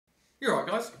You're right,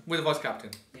 guys. We're the Vice Captain.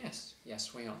 Yes,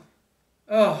 yes, we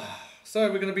are. So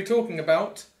we're going to be talking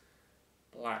about...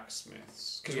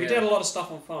 Blacksmiths. Because we did a lot of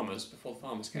stuff on farmers before the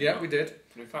farmers came out. Yeah, we did.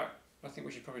 And in fact, I think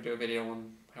we should probably do a video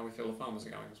on how we feel the farmers are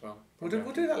going as well. We'll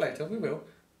do that later, we will.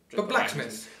 But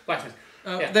Blacksmiths. Blacksmiths.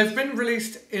 Yeah. They've been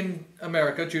released in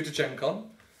America due to Gen Con.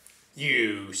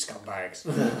 You scumbags.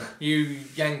 You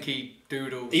Yankee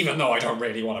doodles. Even though I don't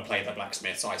really want to play the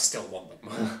Blacksmiths, I still want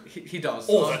them. He does.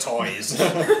 All the toys.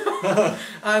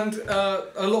 And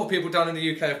a lot of people down in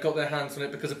the UK have got their hands on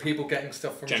it because of people getting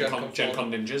stuff from Gen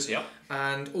Con Ninjas, yeah.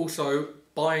 And also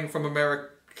buying from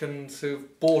Americans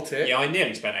who've bought it. Yeah, I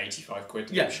nearly spent 85 quid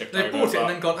to get shipped over. They bought it and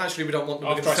then gone, actually we don't want them.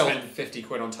 After I spent 50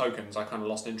 quid on tokens, I kind of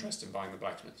lost interest in buying the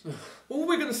Blacksmiths. All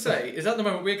we're going to say is at the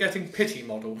moment we're getting pity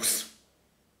models.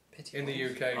 In the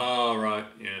UK. Oh, right.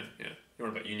 Yeah, yeah. You're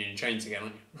on about Union Chains again,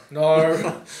 aren't you?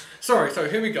 No. Sorry, so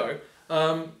here we go.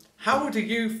 How do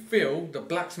you feel the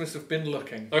Blacksmiths have been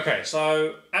looking? Okay,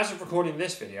 so as of recording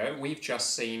this video, we've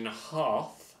just seen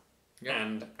Hearth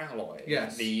and Alloy.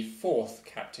 Yes. The fourth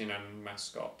captain and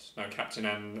mascot. No, captain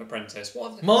and apprentice.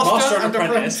 What? Master and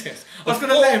apprentice. I was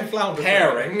going to let him flounder.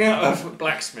 Pairing of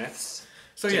blacksmiths.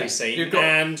 So to be seen.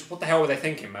 And what the hell were they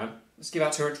thinking, man? Let's give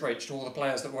out 2 inch reach to all the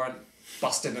players that weren't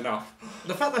busted enough.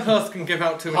 The fact that Hearth can give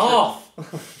out 2 inch Hearth!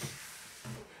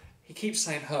 He keeps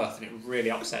saying Hearth and it really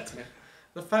upsets me.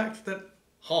 The fact that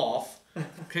Hearth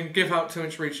can give out 2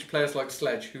 inch reach to players like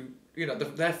Sledge, who, you know,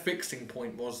 their fixing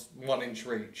point was 1 inch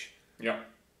reach. Yeah.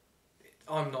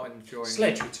 I'm not enjoying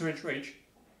Sledge with 2 inch reach?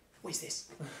 What is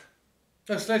this?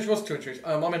 No, Sledge was 2 inch reach.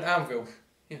 I meant Anvil.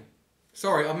 Yeah.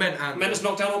 Sorry, I meant Anvil. Menace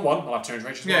knocked down on 1, I'll have 2 inch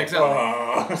reach as well.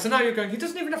 Yeah, exactly. So now you're going, he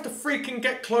doesn't even have to freaking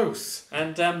get close.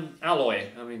 And Alloy,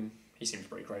 I mean, he seems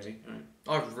pretty crazy.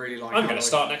 I really like I'm going to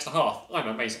start next to Hearth. I'm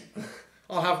amazing.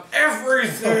 I'll have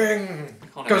everything!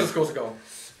 Goes to scores a goal.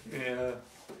 Yeah.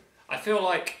 I feel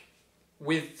like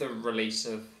with the release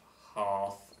of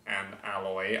Hearth and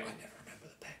Alloy, I never remember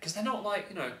the pair. Because they're not like,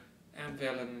 you know,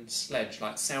 Anvil and Sledge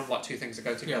like sound like 2 things that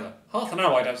go together. Yeah. Hearth and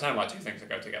Alloy don't sound like 2 things that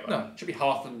go together. No. It should be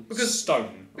Hearth and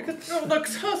Stone.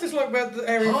 Because Hearth is like where the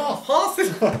area... Hearth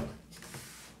is...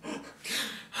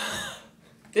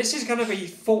 This is going to be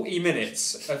 40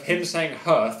 minutes of him saying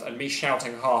Hearth and me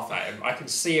shouting Hearth at him. I can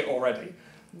see it already.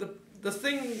 The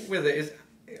thing with it is,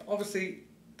 obviously,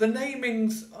 the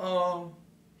namings are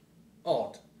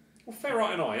odd. Well,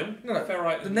 Ferrite and Iron. No,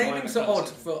 Ferrite the namings are odd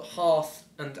for Hearth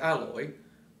and Alloy,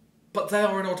 but they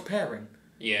are an odd pairing.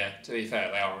 Yeah, to be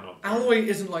fair, they are an odd pairing. Alloy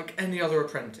isn't like any other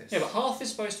apprentice. Yeah, but Hearth is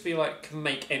supposed to be like, can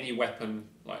make any weapon,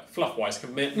 like fluff-wise,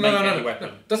 can make any weapon.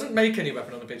 No, doesn't make any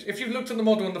weapon on the pitch. If you've looked at the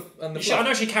model and the fluff, I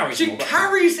know she carries them all, but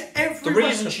carries every The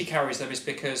reason she carries them is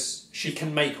because she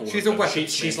can make all of them. She's a weaponsmith.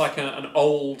 She's like an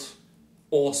old,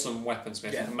 awesome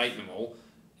weaponsmith who can make them all.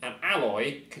 And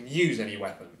Alloy can use any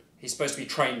weapon. He's supposed to be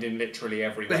trained in literally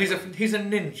every weapon. But he's a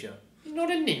ninja. He's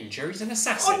not a ninja, he's an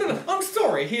assassin. Oh, no, I'm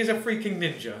sorry, he is a freaking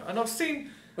ninja. And I've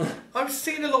seen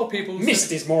a lot of people...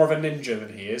 Mist is more of a ninja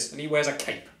than he is, and he wears a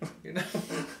cape. You know?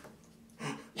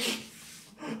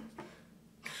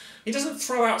 He doesn't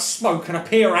throw out smoke and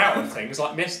appear out of things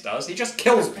like Mist does, he just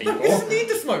kills people. He doesn't need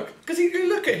the smoke, because you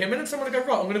look at him and then someone will go,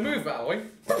 right, I'm going to move that way.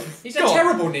 He's a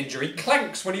terrible ninja, he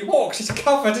clanks when he walks, he's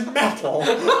covered in metal.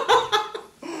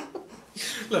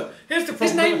 Look, here's the problem.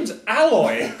 His name's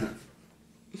Alloy.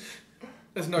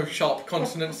 There's no sharp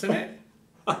consonants in it.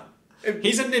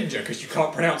 He's a ninja because you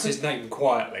can't pronounce his name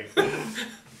quietly.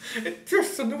 It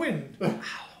drifts on the wind.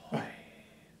 Alloy.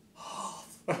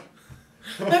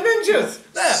 They're ninjas!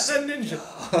 They're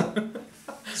ninjas.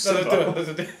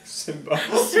 Simba.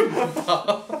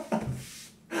 Simba.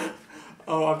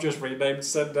 Oh, I've just renamed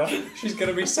Cinder. She's going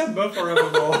to be Simba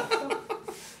forevermore.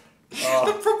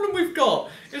 The problem we've got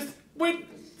is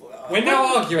we're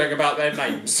now arguing about their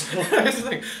names. Here's the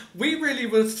thing. We really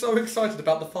were so excited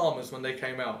about the Farmers when they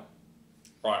came out.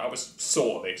 Right, I was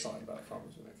sort of excited about the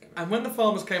Farmers when they came out. And when the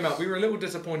Farmers came out, we were a little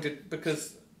disappointed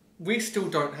because we still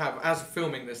don't have, as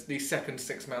filming this, the second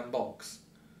 6-man box.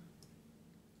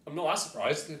 I'm not that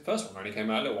surprised. The first one only came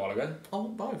out a little while ago. I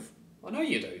want both. I know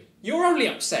you do. You're only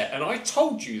upset, and I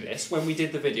told you this when we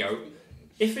did the video.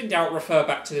 If in doubt, refer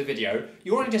back to the video.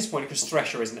 You're only disappointed because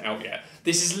Thresher isn't out yet.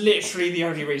 This is literally the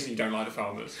only reason you don't like the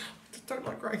Farmers. I just don't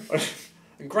like Grange.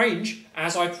 And Grange,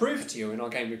 as I proved to you in our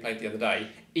game we played the other day,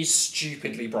 is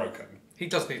stupidly broken. He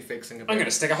does need fixing a bit. I'm going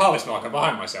to stick a harvest marker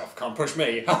behind myself. Can't push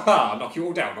me. Ha ha! Knock you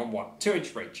all down on 1. 2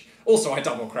 inch reach. Also, I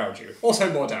double crowd you.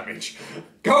 Also, more damage.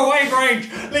 Go away,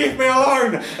 Grange! Leave me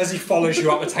alone! As he follows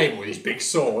you up the table with his big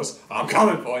saws. I'm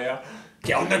coming for you.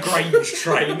 Get on the Grange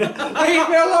train. Leave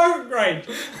me alone, Grange!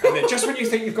 And then just when you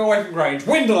think you've got away from Grange,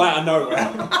 Windle out of nowhere.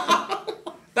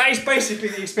 That is basically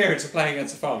the experience of playing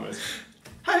against the farmers.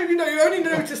 How do you know? You only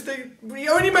noticed we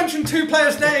only mentioned 2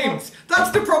 players' names.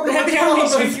 That's the problem. They're with the only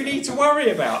farmers. two you need to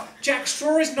worry about. Jack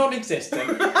Straw is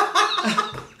non-existent.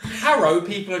 Harrow,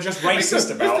 people are just racist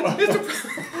about.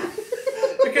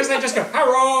 Because they just go,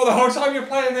 Harrow, the whole time you're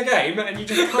playing the game, and you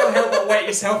just can't help but wet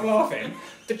yourself laughing.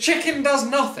 The chicken does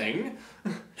nothing,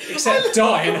 except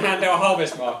die and hand out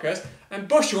harvest markers, and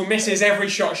Bushel misses every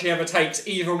shot she ever takes,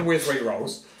 even with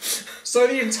rerolls. So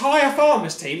the entire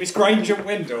farmers team is Grange and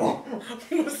Windle.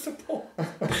 What's the point? The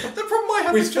problem I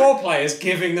have with 4 players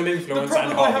giving them influence The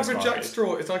problem and I have harvest with Jack markers.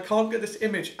 Straw is I can't get this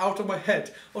image out of my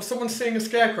head of someone seeing a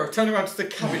scarecrow, turning around to the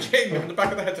cabbage, hitting them in the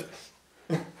back of the head.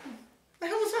 The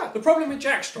hell was that? The problem with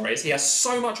Jack Straw is he has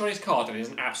so much on his card and he's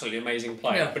an absolutely amazing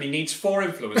player, Yeah. but he needs 4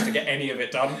 influence to get any of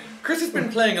it done. Chris has been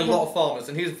playing a lot of farmers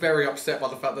and he's very upset by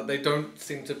the fact that they don't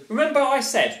seem to... Remember I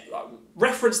said,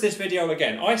 reference this video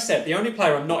again, I said the only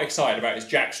player I'm not excited about is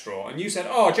Jack Straw, and you said,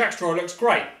 oh, Jack Straw looks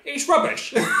great. It's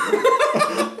rubbish.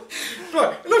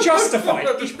 Right, look, Justified.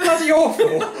 He's bloody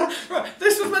awful. Right,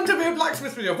 this was meant to be a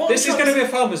blacksmith video. This is going to be a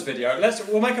farmer's video.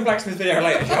 We'll make a blacksmith video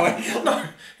later, shall we? No,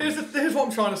 here's what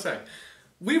I'm trying to say.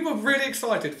 We were really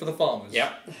excited for the farmers.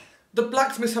 Yep. The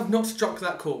blacksmiths have not struck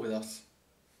that chord with us.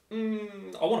 I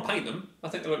want to paint them. I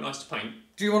think they look nice to paint.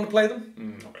 Do you want to play them?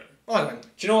 Not really. I don't. Do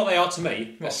you know what they are to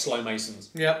me? They're slow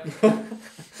masons. Yep.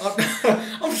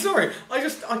 I'm sorry.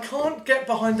 I can't get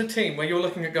behind the team where you're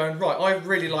looking at going, right, I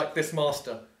really like this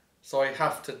master, so I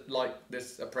have to like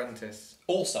this apprentice.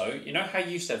 Also, you know how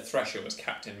you said Thresher was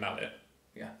Captain Mallet?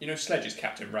 Yeah. You know Sledge is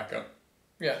Captain Wrecker?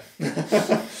 Yeah.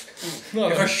 If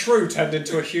a shrew turned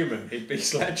into a human, he'd be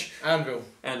Sledge. Anvil.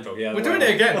 Anvil, yeah. We're doing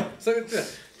it again. So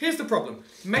here's the problem.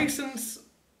 Masons?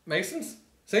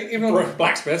 See, even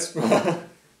Blacksmiths.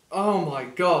 oh my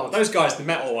god. Those guys, the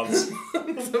metal ones.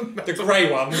 The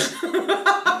grey ones.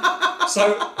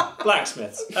 So,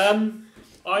 blacksmiths.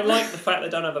 I like the fact they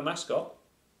don't have a mascot.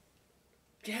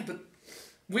 Yeah, but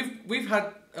we've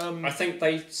had. I think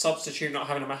they substitute not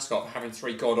having a mascot for having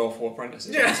 3 god-awful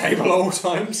apprentices Yeah. on the table at all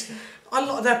times. A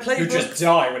lot of their playbooks. Who just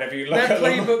die whenever you look Their at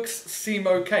them. playbooks seem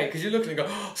okay because you look at it and go,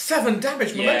 oh, 7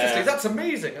 damage momentously. Yeah. That's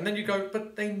amazing. And then you go,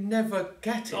 but they never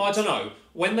get it. Oh, I don't know.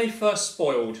 When they first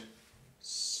spoiled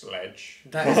Sledge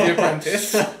That is the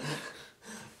apprentice.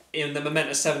 in the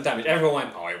momentous 7 damage, everyone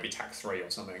went, oh, he'll be tack 3 or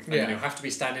something. And Yeah. then he'll have to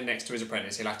be standing next to his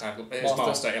apprentice. He'll have to have his Master.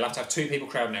 master. He'll have to have 2 people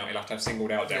crowding out. He'll have to have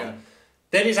singled out down. Yeah.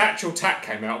 Then his actual tack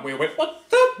came out and we went, what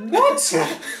the? What?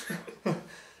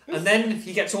 And then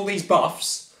he gets all these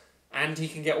buffs and he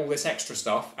can get all this extra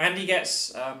stuff. And he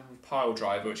gets Pile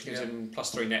Driver, which gives him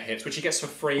 +3 net hits, which he gets for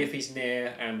free if he's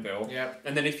near Anvil. Yep.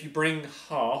 And then if you bring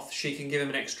Hearth, she can give him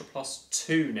an extra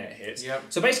 +2 net hits. Yep.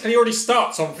 So basically he already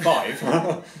starts on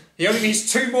 5. He only needs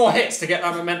 2 more hits to get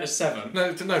that momentous 7.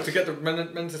 No, to get the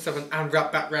Mentor 7 and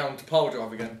wrap back round to pile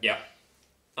drive again. Yeah.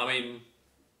 I mean,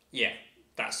 yeah,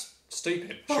 that's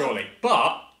stupid, surely.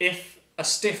 But if a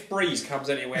stiff breeze comes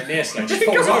anywhere near Sledge, he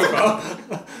falls over.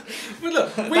 But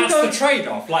look, That's the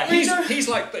trade-off. Like he's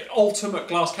like the ultimate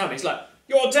glass cannon. He's like,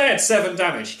 you're dead, 7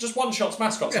 damage. He just one-shots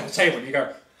mascots on the table and you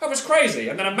go, that was crazy.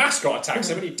 And then a mascot attacks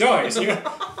him and he dies. And you go,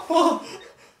 oh,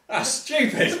 that's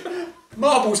stupid.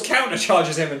 Marbles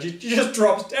countercharges him and he just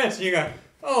drops dead. And you go,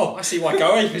 oh, I see why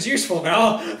Go Ape is useful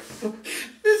now.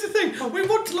 This is the thing. We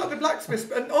want to like the Blacksmiths,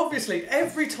 and obviously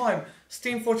every time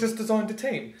Steamforge has designed a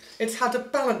team, it's had a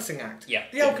balancing act. Yeah.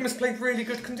 The Alchemists played really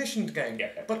good conditioned game,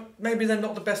 but maybe they're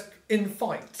not the best in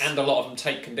fights. And a lot of them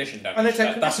take condition damage. And they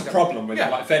take That's a condition problem with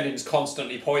damage. it. Like Venin's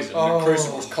constantly poisoned, and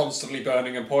Crucible's constantly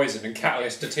burning and poisoned, and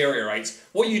Catalyst deteriorates.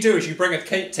 What you do is you bring a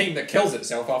team that kills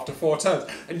itself after 4 turns,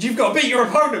 and you've got to beat your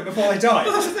opponent before they die.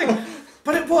 But that's the thing.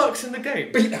 But it works in the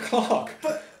game. Beat the clock.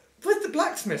 But with the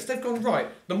Blacksmiths, they've gone right.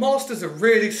 The Masters are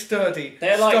really sturdy,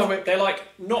 They're stoic. like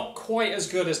not quite as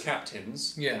good as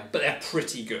captains. Yeah. But they're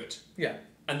pretty good. Yeah.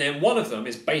 And then one of them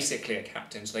is basically a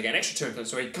captain, so they get an extra 2 influence.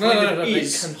 So he No, kind of they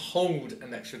is. can hold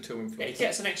an extra 2 Yeah, influence. he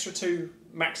gets an extra 2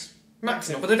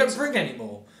 maximum, but they don't bring any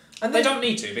more. And They don't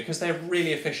need to because they're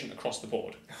really efficient across the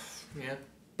board. Yeah.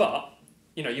 But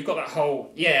you know, you've got that whole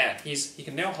he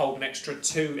can now hold an extra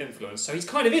 2 influence, so he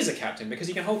kind of is a captain because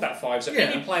he can hold that 5. So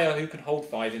any player who can hold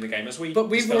 5 in the game, as we But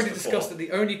we've already before, discussed that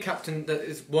the only captain that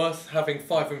is worth having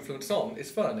 5 influence on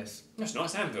is Furnace. That's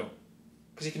nice, Anvil,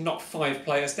 because he can knock 5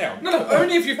 players down. No,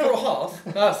 only if you've got a half.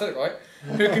 That's it, right?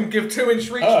 Who can give 2-inch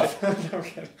reach?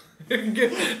 Okay. Who can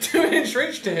give 2-inch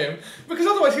reach to him? Because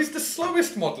otherwise, he's the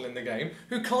slowest model in the game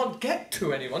who can't get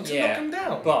to anyone to knock him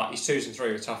down. But he's 2s and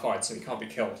 3 with tough fights, so he can't be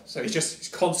killed. So he's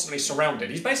constantly surrounded.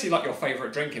 He's basically like your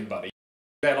favourite drinking buddy.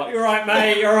 They're like, you're right,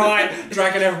 mate, you're right.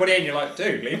 Dragging everybody in. You're like,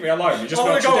 dude, leave me alone. You just I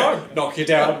wanna knock you go down. home. Knock you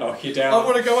down, knock you down. I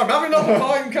want to go home. Have enough,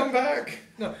 fine, come back.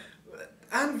 No.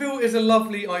 Anvil is a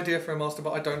lovely idea for a master,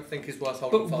 but I don't think he's worth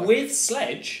holding But five. with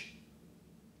Sledge,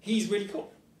 he's really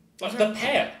cool. Like, the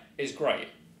pair is great.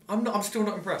 I'm still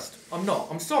not impressed. I'm not.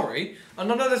 I'm sorry.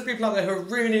 And I know there's people out there who are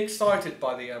really excited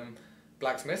by the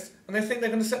Blacksmiths, and they think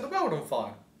they're going to set the world on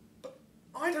fire. But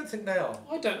I don't think they are.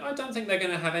 I don't think they're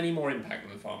going to have any more impact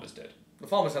than the Farmers did. The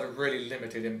Farmers had a really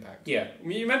limited impact. Yeah.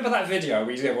 You remember that video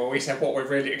we did where we said what we're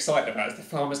really excited about is the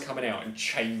Farmers coming out and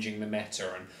changing the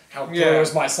meta and how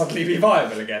Brewers might suddenly be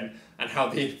viable again, and how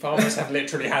the Farmers have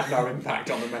literally had no impact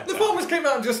on the meta. The Farmers came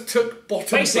out and just took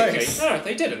bottom Basically, place. no,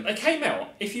 they didn't. They came out.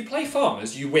 If you play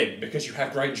Farmers, you win because you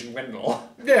have Grange and Wendell.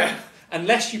 Yeah.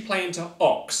 Unless you play into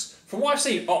Ox. From what I've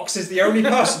seen, Ox is the only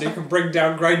person who can bring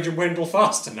down Grange and Wendell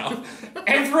fast enough.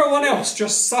 Everyone else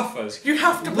just suffers. You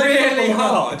have to play really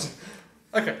hard.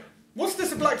 Okay. What's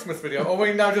this a Blacksmith video? Or are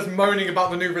we now just moaning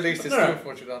about the new releases? No.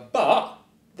 What you've done? But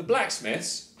the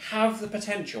Blacksmiths have the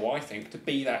potential, I think, to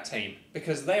be that team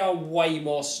because they are way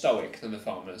more stoic than the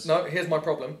Farmers. No, here's my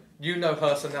problem. You know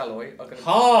Hearth and Alloy are going to...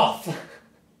 Half!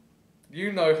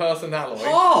 You know Hearth and Alloy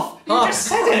Half! You just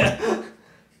said it!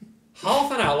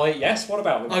 Half an Alloy, yes, what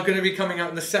about them? are going to be coming out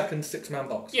in the second six-man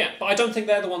box. Yeah, but I don't think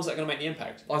they're the ones that are going to make the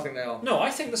impact. I think they are. No,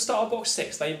 I think the starter box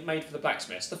 6 they made for the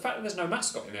Blacksmiths, the fact that there's no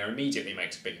mascot in there immediately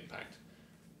makes a big impact.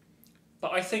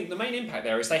 But I think the main impact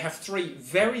there is they have 3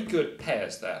 very good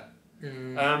pairs there.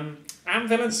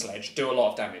 Anvil and Sledge do a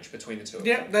lot of damage between the two of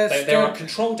them. Yeah, they're a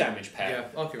control damage pair.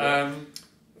 Yeah, I'll give it.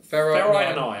 Ferrite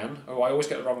and Iron. Oh, I always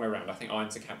get the wrong way around. I think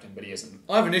Iron's the captain, but he isn't.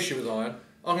 I have an issue with Iron.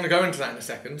 I'm going to go into that in a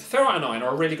second. Ferrite and Iron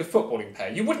are a really good footballing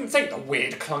pair. You wouldn't think the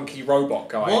weird, clunky robot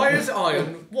guy. Why is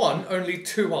Iron, 1, only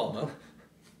 2 armour,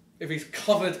 if he's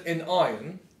covered in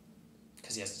iron?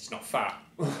 Because he's not fat.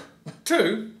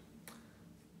 2,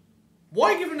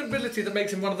 why give an ability that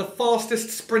makes him one of the fastest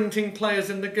sprinting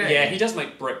players in the game? Yeah, he does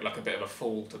make Brick look a bit of a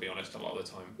fool, to be honest, a lot of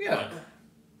the time. Yeah.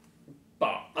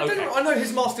 But, I know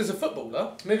his master's a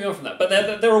footballer. Moving on from that. But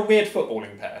they're a weird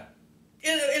footballing pair.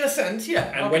 In a sense,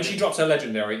 yeah. And when she drops her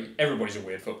legendary, everybody's a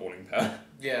weird footballing pair.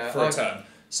 Yeah. For a turn.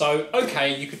 So,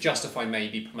 okay, you could justify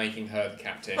maybe making her the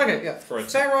captain. Okay, yeah. For a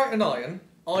turn. Ferrite and Iron,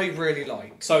 I really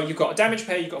like. So you've got a damage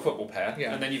pair, you've got a football pair,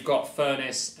 Yeah. and then you've got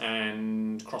Furnace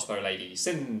and Crossbow Lady,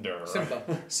 Simba.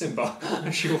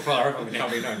 She will fire over now,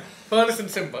 we know. Furnace and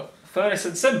Simba. Furnace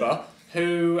and Simba,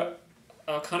 who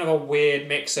are kind of a weird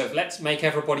mix of let's make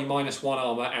everybody -1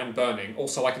 armour and burning.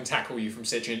 Also, I can tackle you from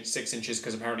 6 inches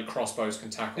because apparently crossbows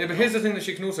can tackle. Yeah, but here's the thing that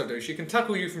she can also do. She can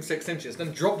tackle you from 6 inches,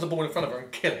 then drop the ball in front of her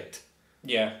and kill it.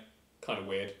 Yeah, kind of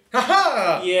weird.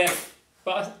 Ha-ha! Yeah,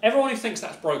 but everyone who thinks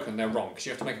that's broken, they're wrong because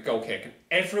you have to make a goal kick. And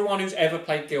everyone who's ever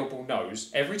played Guild Ball knows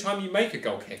every time you make a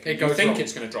goal kick, and you think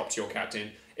it's going to drop to your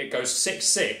captain, it goes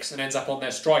 6-6 and ends up on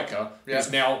their striker,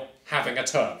 who's now having a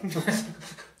turn.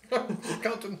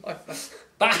 Can't deny that.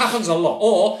 That happens a lot.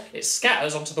 Or it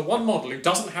scatters onto the one model who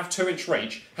doesn't have 2-inch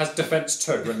reach, has defence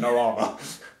 2 and no armour.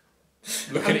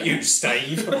 Looking at you,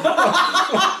 Stave.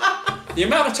 The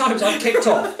amount of times I've kicked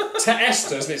off to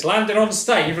Esther's and it's landed on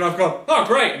Stave and I've gone, oh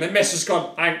great, and then Miss has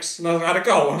gone, thanks, and I've had a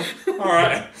goal.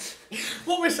 Alright.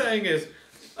 What we're saying is,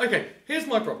 okay, here's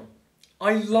my problem.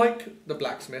 I like the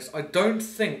Blacksmiths. I don't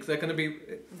think they're going to be...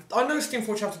 I know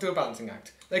Steamforge have to do a balancing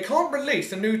act. They can't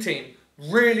release a new team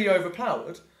really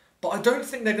overpowered, but I don't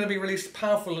think they're going to be released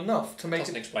powerful enough to make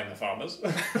Doesn't explain the Farmers.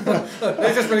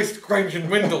 They just released Grange and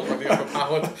Wendell really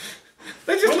overpowered.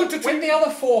 They just looked at... When the other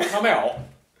 4 come out,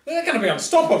 they're going to be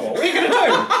unstoppable. What are you going to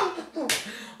do?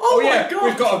 Oh yeah, my God!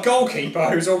 we've got a goalkeeper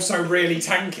who's also really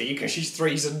tanky because she's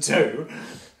 3s and 2,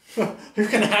 who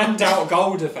can hand out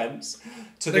goal defence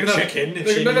to the chicken.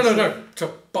 No,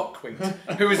 to Buckwheat,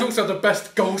 who is also the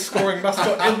best goal-scoring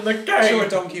mascot in the game. Sure, a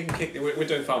donkey can kick. We're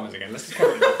doing Farmers again. Let's just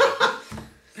carry on.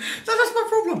 That's my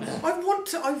problem.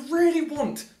 I really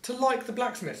want to like the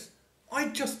Blacksmiths. I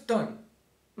just don't.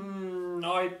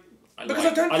 I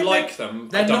like them.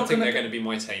 I don't think they're going to be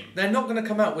my team. They're not going to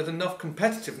come out with enough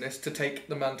competitiveness to take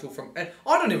the mantle from...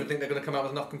 I don't even think they're going to come out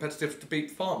with enough competitiveness to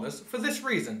beat Farmers for this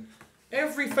reason.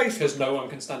 Because no one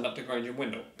can stand up to Grange and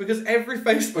Wendell. Because every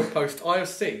Facebook post I have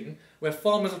seen where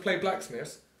Farmers have played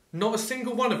Blacksmiths, not a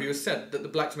single one of you has said that the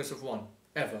Blacksmiths have won.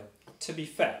 Ever. To be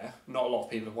fair, not a lot of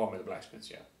people have won with the Blacksmiths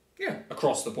yet. Yeah.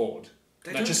 Across the board.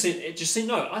 No, I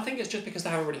think it's just because they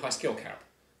have a really high skill cap.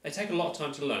 They take a lot of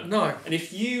time to learn. No. And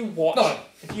if you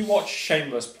watch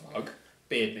Shameless Plug,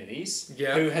 Beard Minis,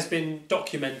 who has been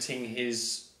documenting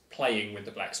his playing with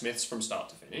the Blacksmiths from start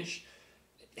to finish,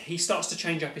 he starts to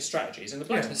change up his strategies and the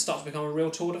Blacksmith starts to become a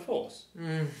real tour de force.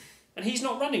 And he's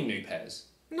not running new pairs.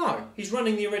 No. He's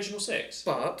running the original 6.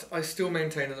 But I still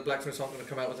maintain that the Blacksmiths aren't going to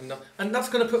come out with enough, and that's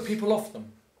going to put people off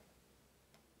them.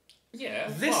 Yeah,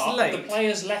 This but late, the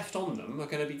players left on them are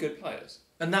going to be good players.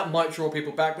 and that might draw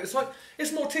people back. But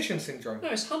it's Mortician syndrome. No,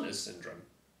 it's Hunter's syndrome.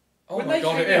 Oh when my they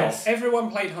god, came it out, is. everyone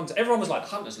played Hunter. Everyone was like,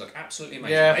 Hunters look absolutely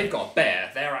amazing. Yeah. They've got a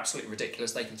bear. They're absolutely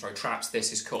ridiculous. They can throw traps.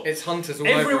 This is cool. It's Hunters all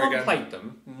over Everyone again. played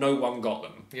them. No one got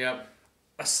them. Yeah,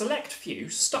 A select few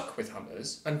stuck with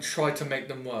Hunters, and try to make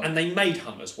them work. and they made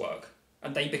Hunters work.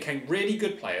 And they became really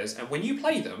good players. And when you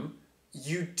play them,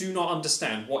 you do not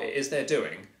understand what it is they're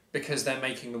doing because they're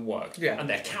making them work. Yeah. And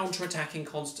they're counter-attacking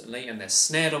constantly, and they're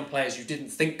snared on players you didn't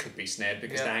think could be snared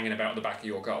because they're hanging about at the back of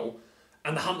your goal.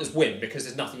 And the Hunters win because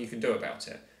there's nothing you can do about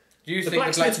it. Do you The think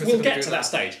Blacksmiths the will Blacksmiths get to that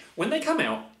stage. When they come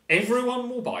out, everyone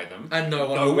will buy them, and no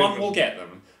one, no will, one win will them. get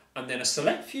them. And then a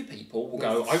select few people will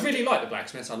go, I really like the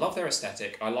Blacksmiths, I love their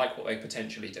aesthetic, I like what they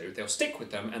potentially do. They'll stick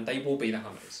with them, and they will be the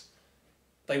Hunters.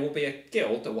 They will be a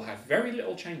guild that will have very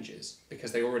little changes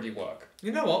because they already work.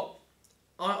 You know what?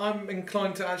 I'm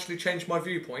inclined to actually change my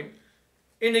viewpoint.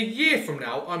 In a year from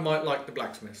now, I might like the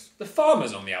Blacksmiths. The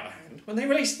Farmers, on the other hand, when they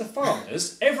released the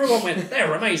Farmers, everyone went,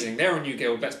 they're amazing, they're a new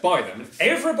guild, let's buy them. And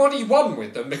everybody won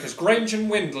with them because Grange and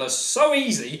Windle are so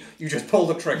easy, you just pull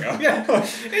the trigger. Yeah,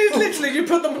 it's literally, you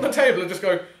put them on the table and just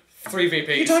go, 3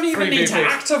 VPs. You don't even 3 need to VPs.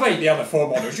 activate the other 4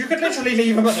 models. You could literally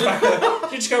leave them at the back of the...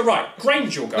 You just go, right,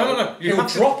 Grange will go. No. You He'll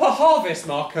have to- drop a harvest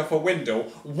marker for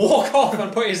Windle, walk off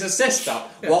and put his assist up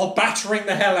while battering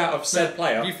the hell out of said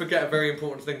player. You forget a very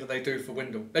important thing that they do for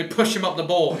Windle. They push him up the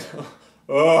board.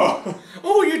 Oh.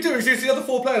 All you do is use the other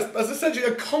 4 players as essentially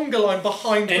a conga line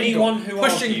behind Anyone Windle, who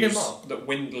pushing him argues up. that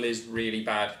Windle is really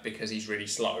bad because he's really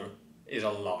slow is a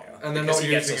liar. And they're Because not he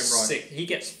gets using a him right. He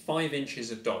gets 5 inches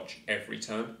of dodge every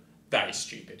turn. That is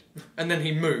stupid. And then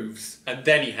he moves. And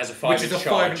then he has a 5 Which inch is a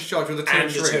charge. 5-inch charge with a 2 and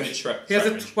inch a 2 range. inch threat He has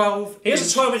a range. 12 He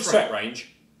has a 12-inch threat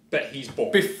range, but he's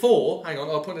bored. Before, hang on,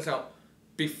 I'll point this out.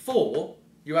 Before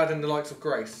you add in the likes of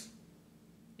Grace.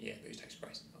 Yeah, but who takes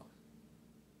Grace?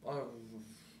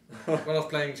 When I was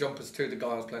playing Jumpers 2, the guy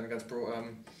I was playing against brought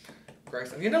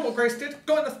Grace. And you know what Grace did?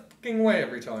 Got in the fucking way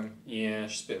every time. Yeah,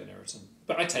 she's a bit of an irritant.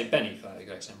 But I'd take Benny for that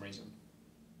exact same reason.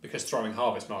 Because throwing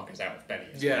harvest markers out of Benny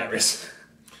is hilarious.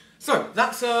 So,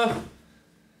 that's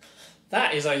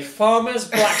That is a farmer's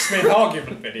blacksmith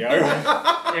argument video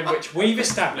in which we've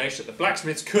established that the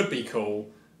blacksmiths could be cool,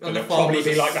 but And they'll the probably farmers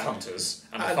be are like the hunters,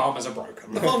 and the farmers are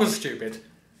broken. the farmers are stupid.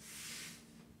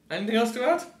 Anything else to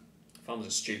add? Farmers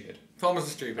are stupid. Farmers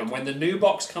are stupid. And when the new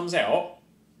box comes out,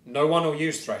 no one will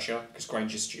use Thresher because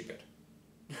Grange is stupid.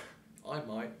 I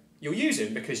might. You'll use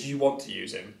him because you want to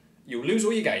use him. You'll lose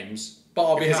all your games, But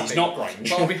I'll be because happy. he's not Grange.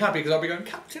 But I'll be happy because I'll be going,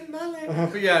 Captain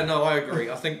Mallet. But yeah, no, I agree.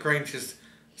 I think Grange is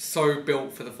so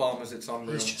built for the farmers, it's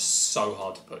unreal. He's just so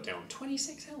hard to put down.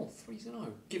 26 health. What do you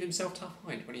know? Give himself tough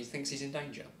hide when he thinks he's in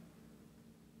danger.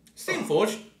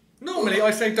 Steamforge, normally I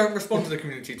say don't respond to the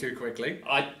community too quickly.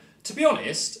 To be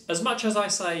honest, as much as I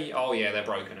say, oh yeah, they're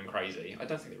broken and crazy, I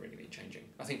don't think they really need changing.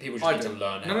 I think people just need to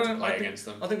learn how to play against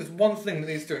them. I think there's one thing that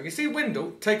needs doing. You see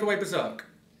Windle, take away Berserk.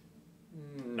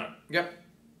 No. Yep.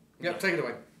 Yep, take it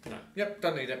away. No. Yep,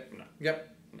 don't need it. No.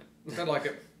 Yep. No. Don't like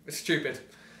it. It's stupid.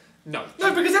 No.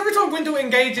 No, because every time Windle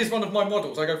engages one of my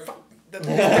models, I go, fuck.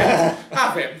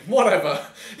 Have him, whatever.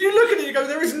 You look at it, you go,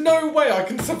 there is no way I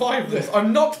can survive this.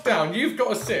 I'm knocked down, you've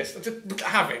got assist. Just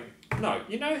have him. No.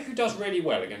 You know who does really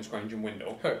well against Grange and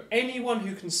Windle? Who? Anyone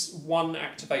who can one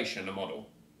activation a model.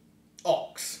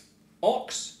 Ox.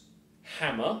 Ox,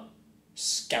 Hammer,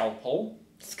 Scalpel.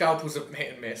 Scalpel's a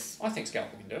hit and miss. I think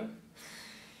Scalpel can do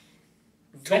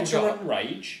it. Tall Veteran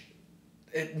Rage.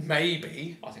 It may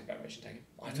be. I think that Rage can take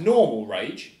it. Normal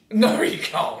Rage. No, he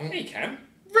can't. He can.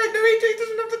 Right, no, he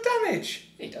doesn't have the damage.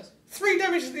 He does. 3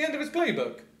 damage at the end of his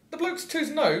playbook. The bloke's 2's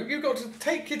no. You've got to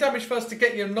take your damage first to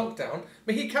get your knockdown,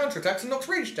 but he counterattacks and knocks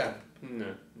Reach down.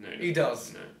 No. He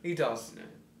does. No. He does. No.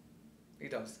 He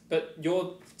does. But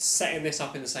you're setting this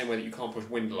up in the same way that you can't push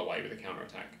Windle away with a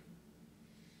counter-attack.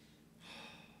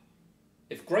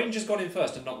 If Grange has gone in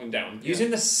first and knocked him down,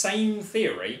 using the same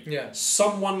theory,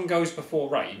 someone goes before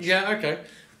Rage Yeah, okay.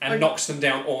 and knocks them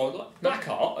down, or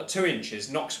Blackheart at 2 inches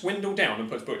knocks Windle down and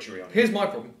puts Butchery on him. Here's my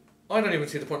problem. I don't even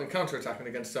see the point in counterattacking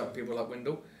against certain people like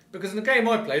Windle, because in the game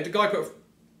I played, the guy put a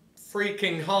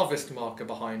freaking harvest marker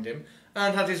behind him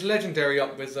and had his legendary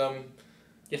up with You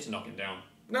have to knock him down.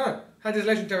 No, had his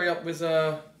legendary up with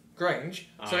Grange,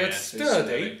 so he had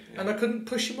sturdy, and I couldn't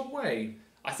push him away.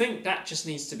 I think that just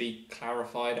needs to be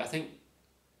clarified. I think,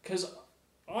 because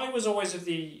I was always of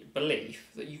the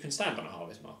belief that you can stand on a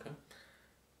harvest marker.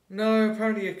 No,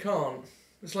 apparently you can't.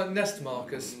 It's like nest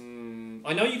markers.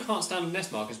 I know you can't stand on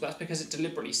nest markers, but that's because it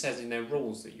deliberately says in their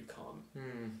rules that you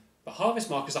can't. But harvest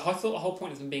markers, I thought the whole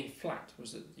point of them being flat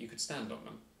was that you could stand on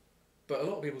them. But a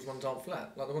lot of people's ones aren't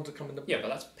flat, like the ones that come in the... Yeah, but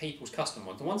that's people's custom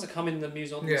ones. The ones that come in the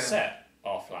Maison Yeah. set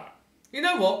are flat. You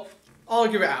know what?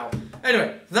 Argue it out.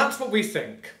 Anyway, that's what we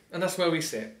think. And that's where we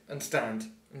sit and stand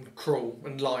and crawl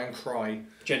and lie and cry.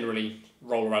 Generally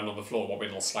roll around on the floor while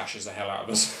Windle slashes the hell out of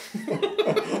us.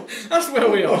 That's where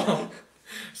we are.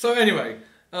 So anyway,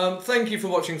 thank you for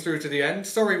watching through to the end.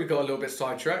 Sorry we got a little bit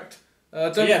sidetracked.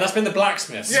 So yeah, that's been the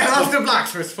Blacksmiths. Yeah, that's the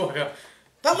Blacksmiths for you.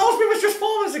 That last bit was just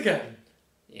farmers again.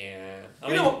 Yeah. I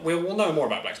You mean, know what? we'll know more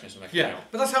about Blacksmiths when they come Yeah, out.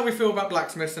 but that's how we feel about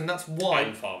Blacksmiths, and that's why...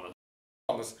 And farmers.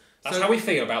 Farmers. That's So- how we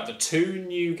feel about the 2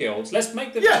 new guilds. Let's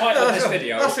make the Yeah, title of that's this it.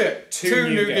 video. That's it. 2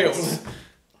 new guilds.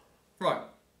 Right.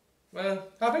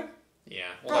 Happy? Yeah,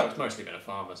 although Right. it's mostly been a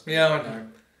farmers. Yeah, I know.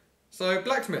 So,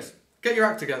 Blacksmiths, get your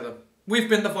act together. We've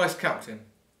been the vice captain.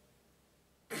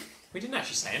 We didn't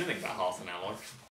actually say anything about half an hour.